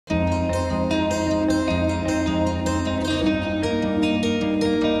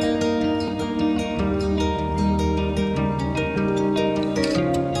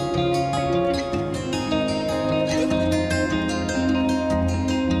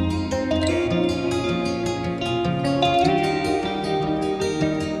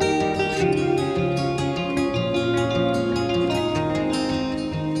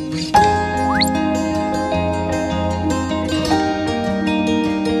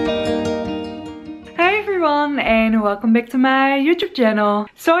everyone and welcome back to my YouTube channel.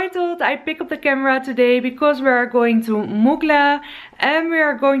 So I thought I'd pick up the camera today because we are going to MUGLA and we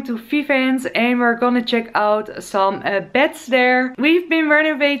are going to VIVENSE and we're gonna check out some beds there. We've been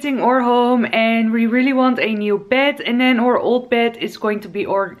renovating our home and we really want a new bed, and then our old bed is going to be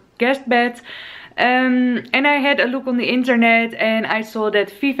our guest bed. And I had a look on the internet and I saw that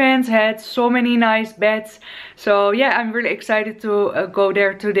VIVENSE had so many nice beds. So yeah, I'm really excited to go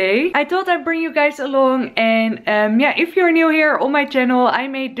there today. I thought I'd bring you guys along, and yeah, if you're new here on my channel,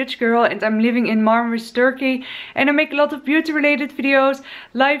 I'm a Dutch girl and I'm living in Marmaris, Turkey, and I make a lot of beauty related videos,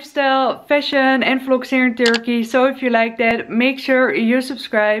 lifestyle, fashion and vlogs here in Turkey. So if you like that, make sure you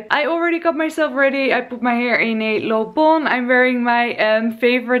subscribe. I already got myself ready. I put my hair in a low bun. I'm wearing my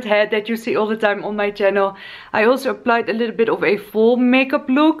favorite hat that you see all the time on my channel. I also applied a little bit of a full makeup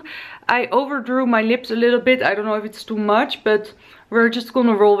look. I overdrew my lips a little bit. I don't know if it's too much, but we're just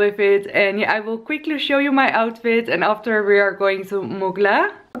gonna roll with it. And yeah, I will quickly show you my outfit and after we are going to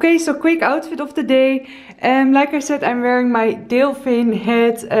MUGLA. Okay, so quick outfit of the day. Like I said, I'm wearing my Delphine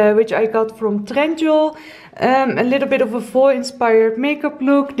hat, which I got from Trendyol. A little bit of a fall inspired makeup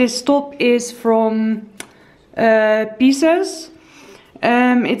look. This top is from Pieces.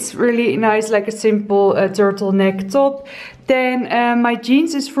 It's really nice, like a simple turtleneck top. Then my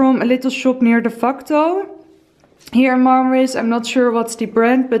jeans is from a little shop near the Facto here in Marmaris. I'm not sure what's the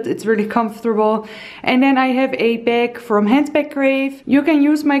brand, but it's really comfortable. And then I have a bag from HANDBAGCRAVE. You can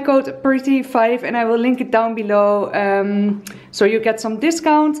use my code PRETTY5 and I will link it down below, so you get some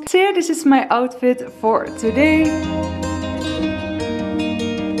discount. So yeah, this is my outfit for today.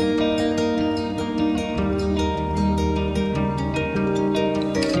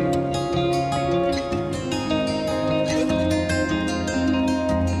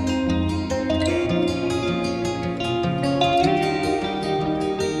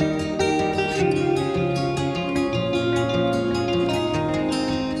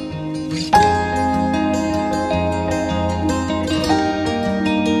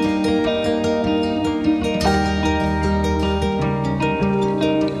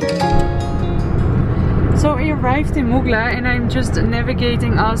 Arrived in MUGLA and I'm just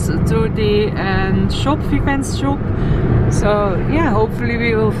navigating us to the shop, VIVENSE shop. So yeah, hopefully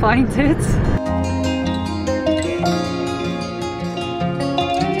we will find it.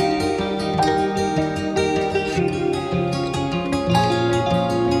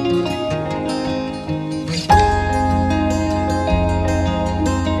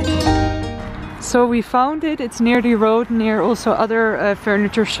 So we found it. It's near the road, near also other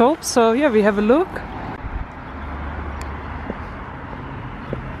furniture shops. So yeah, we have a look.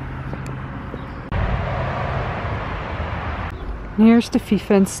 Here's the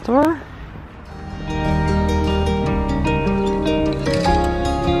VIVENSE store.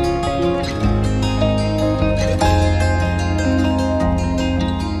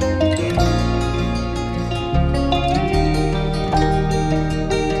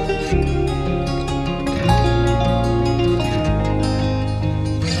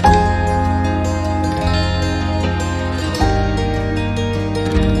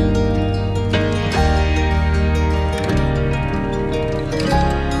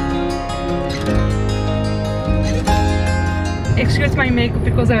 Excuse my makeup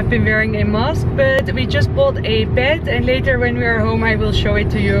because I've been wearing a mask, but we just bought a bed and later when we are home I will show it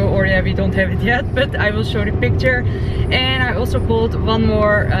to you, or yeah, we don't have it yet, but I will show the picture. And I also bought one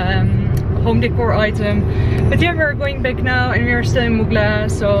more home decor item. But yeah, we're going back now and we are still in MUGLA,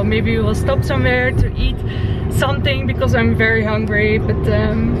 so maybe we will stop somewhere to eat something because I'm very hungry. But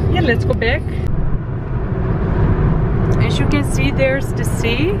yeah, let's go back. As you can see, there's the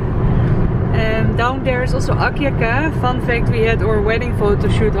sea. Down there is also Akyaka. Fun fact, we had our wedding photo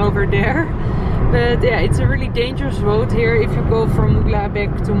shoot over there. But yeah, it's a really dangerous road here if you go from MUGLA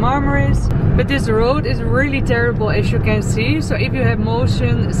back to Marmaris. But this road is really terrible, as you can see. So if you have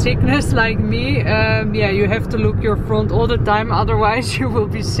motion sickness like me, yeah, you have to look your front all the time, otherwise you will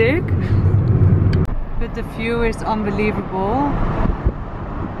be sick. But the view is unbelievable.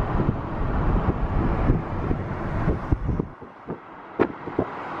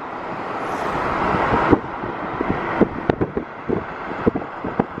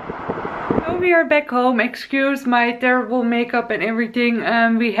 We are back home. Excuse my terrible makeup and everything.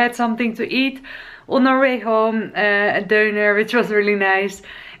 We had something to eat on our way home, a döner, which was really nice.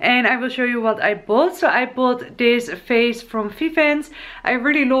 And I will show you what I bought. So I bought this vase from VIVENSE. I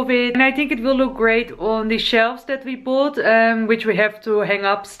really love it and I think it will look great on the shelves that we bought, which we have to hang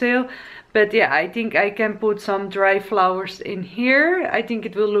up still. But yeah, I think I can put some dry flowers in here. I think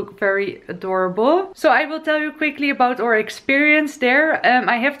it will look very adorable. So I will tell you quickly about our experience there.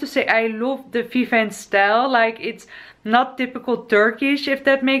 I have to say I love the VIVENSE style. Like, it's not typical Turkish, if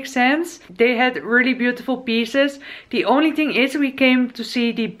that makes sense. They had really beautiful pieces. The only thing is we came to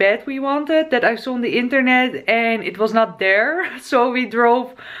see the bed we wanted that I saw on the internet and it was not there. So we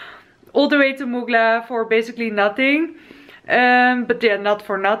drove all the way to MUGLA for basically nothing. But yeah, not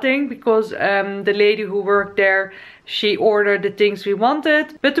for nothing, because the lady who worked there, she ordered the things we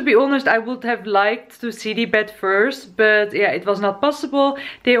wanted. But to be honest, I would have liked to see the bed first, but yeah, it was not possible.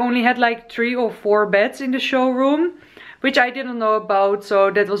 They only had like 3 or 4 beds in the showroom, which I didn't know about,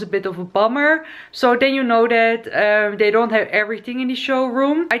 so that was a bit of a bummer. So then you know that they don't have everything in the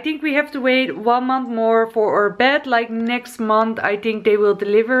showroom. I think we have to wait 1 month more for our bed. Like next month I think they will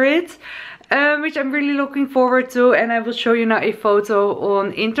deliver it. Which I'm really looking forward to, and I will show you now a photo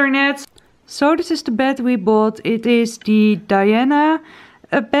on internet. So this is the bed we bought. It is the Diana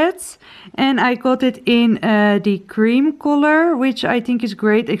bed, and I got it in the cream color, which I think is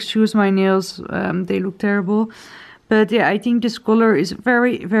great. Excuse my nails, they look terrible. But yeah, I think this color is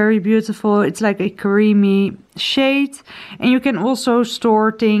very, very beautiful. It's like a creamy shade, and you can also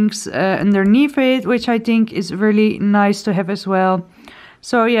store things underneath it, which I think is really nice to have as well.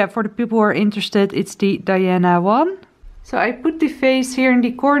 So yeah, for the people who are interested, it's the Diana one. So I put the vase here in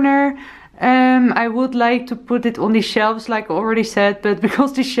the corner. I would like to put it on the shelves like I already said, but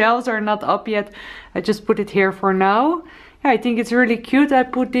because the shelves are not up yet, I just put it here for now. Yeah, I think it's really cute. I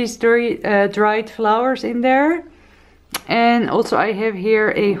put these dried flowers in there. And also I have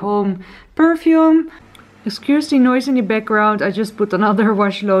here a home perfume. Excuse the noise in the background, I just put another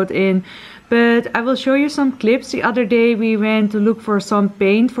wash load in. But I will show you some clips. The other day we went to look for some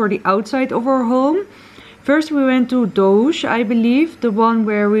paint for the outside of our home. First we went to Doge, I believe, the one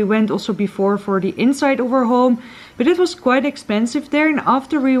where we went also before for the inside of our home. But it was quite expensive there. And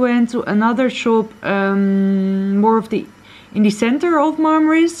after we went to another shop, more of the in the center of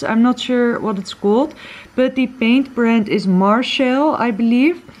Marmaris. I'm not sure what it's called, but the paint brand is Marshall, I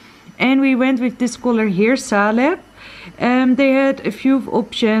believe. And we went with this color here, Salep. They had a few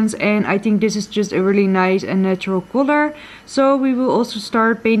options, and I think this is just a really nice and natural color. So we will also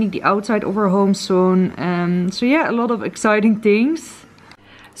start painting the outside of our home soon. So yeah, a lot of exciting things.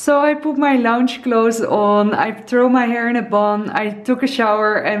 So I put my lounge clothes on, I threw my hair in a bun, I took a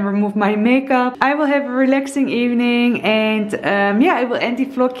shower and removed my makeup. I will have a relaxing evening, and yeah, I will end the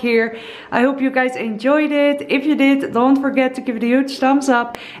vlog here. I hope you guys enjoyed it. If you did, don't forget to give it a huge thumbs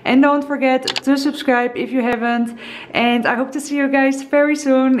up, and don't forget to subscribe if you haven't. And I hope to see you guys very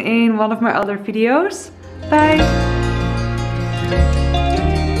soon in one of my other videos. Bye!